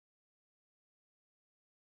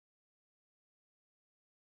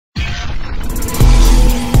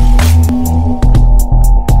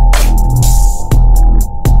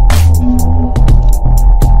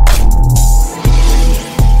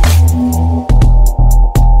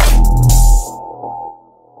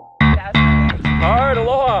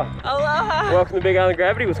from the Big Island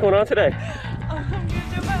Gravity. What's going on today? I'm gonna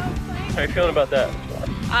jump out of the plane. How are you feeling about that?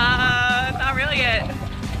 Not really yet.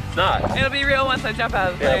 It's not. It'll be real once I jump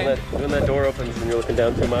out of the plane. Yeah, when that door opens and you're looking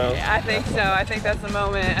down 2 miles. Yeah, I think so. I think that's the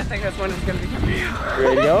moment. I think that's when it's gonna become real. You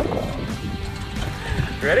ready to go?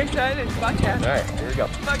 Ready? Excited. Fuck yeah. All right, here we go.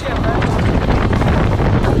 Fuck yeah, bro.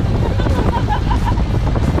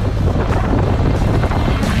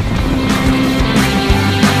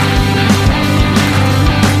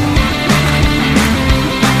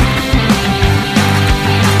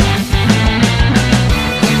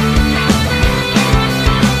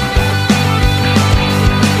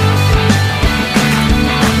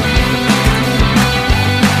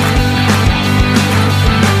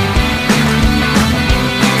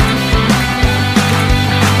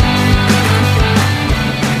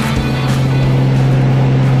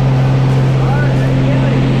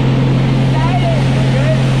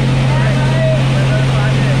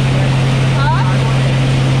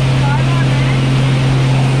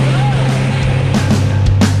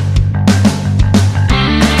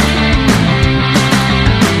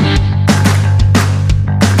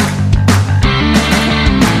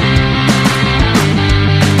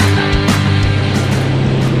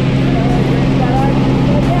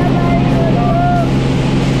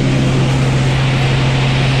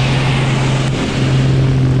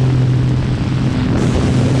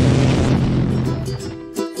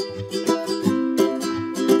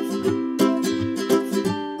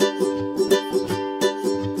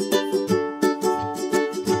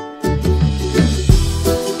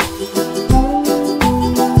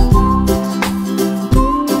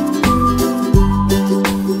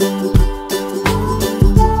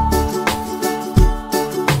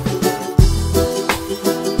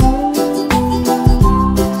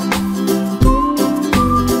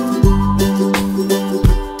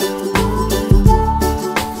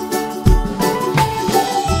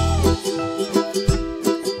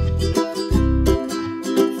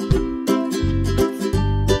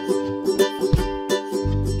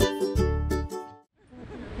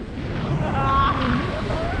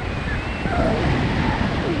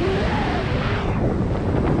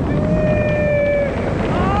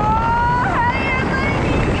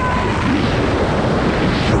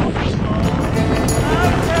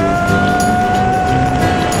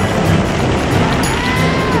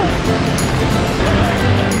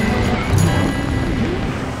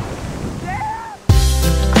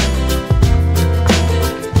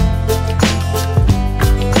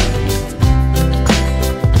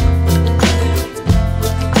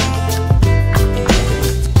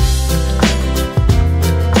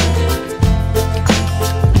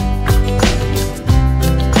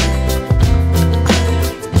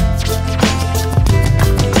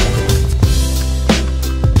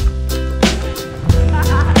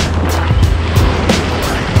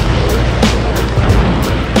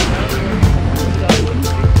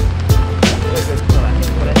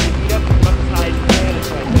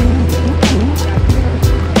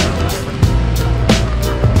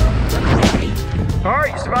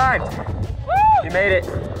 Hart, you survived. Woo! You made it.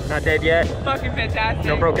 Not dead yet. Fucking fantastic.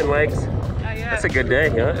 No broken legs. That's a good day,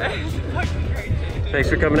 huh? That's a fucking great day. Thanks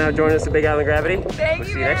for coming out and joining us at Big Island Gravity. Thank We'll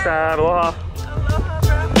you, see you next man. time. Aloha.